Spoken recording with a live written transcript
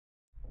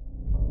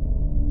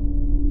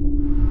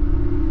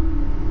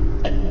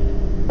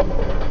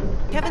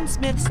Kevin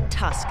Smith's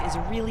Tusk is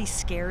a really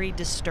scary,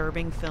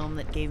 disturbing film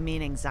that gave me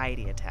an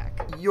anxiety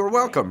attack. You're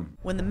welcome.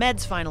 When the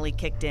meds finally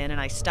kicked in and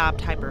I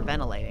stopped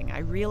hyperventilating, I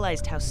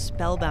realized how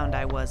spellbound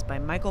I was by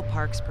Michael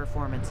Park's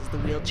performance as the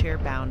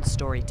wheelchair-bound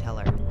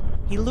storyteller.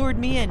 He lured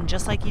me in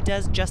just like he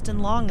does Justin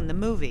Long in the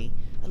movie.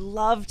 I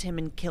loved him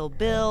in Kill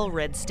Bill,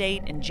 Red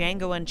State, and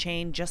Django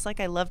Unchained, just like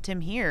I loved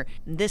him here.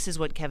 And this is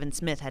what Kevin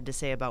Smith had to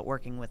say about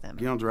working with him.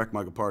 You don't direct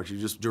Michael Parks, you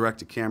just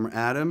direct a camera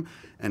at him,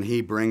 and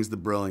he brings the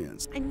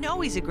brilliance. I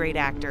know he's a great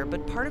actor,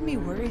 but part of me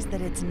worries that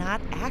it's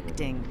not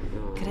acting.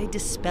 Could I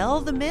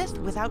dispel the myth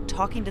without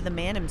talking to the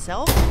man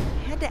himself?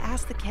 I had to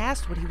ask the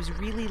cast what he was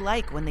really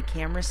like when the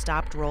camera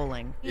stopped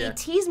rolling. He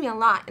teased me a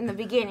lot in the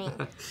beginning,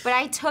 but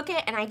I took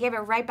it and I gave it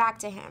right back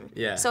to him.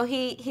 Yeah. So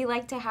he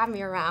liked to have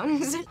me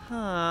around.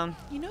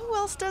 You know who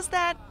else does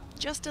that?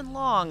 Justin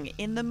Long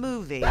in the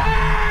movie.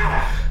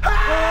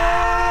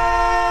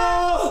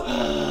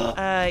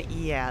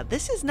 Yeah,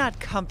 this is not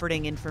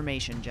comforting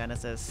information,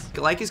 Genesis.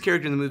 Like his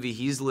character in the movie,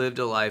 he's lived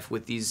a life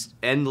with these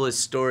endless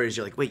stories.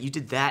 You're like, wait, you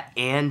did that,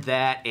 and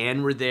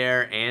were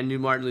there, and knew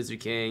Martin Luther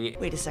King.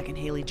 Wait a second,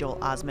 Haley Joel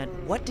Osment.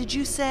 What did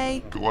you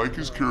say? Like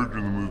his character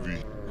in the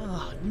movie.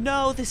 Oh,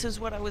 no, this is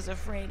what I was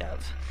afraid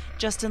of.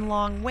 Justin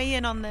Long, weigh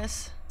in on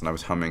this. And I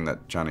was humming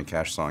that Johnny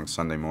Cash song,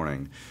 Sunday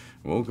Morning.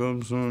 Woke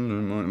up Sunday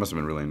morning. It must have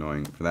been really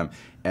annoying for them.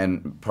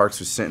 And Parks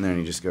was sitting there and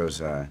he just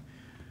goes, I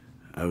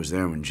was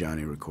there when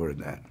Johnny recorded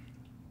that.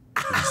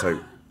 And I was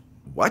like,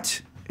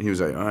 what? And he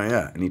was like, oh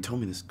yeah. And he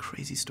told me this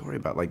crazy story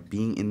about like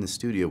being in the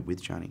studio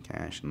with Johnny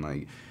Cash and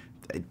like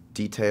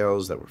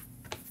details that were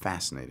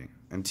fascinating.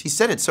 And he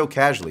said it so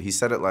casually. He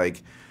said it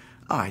like,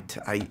 oh, I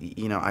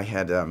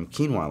had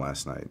quinoa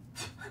last night.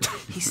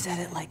 He said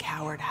it like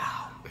Howard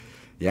Howe.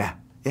 Yeah,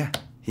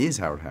 he is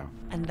Howard Howe.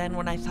 And then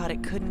when I thought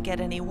it couldn't get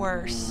any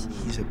worse.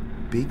 He's a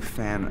big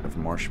fan of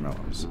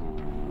marshmallows.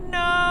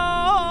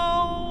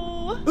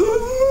 No!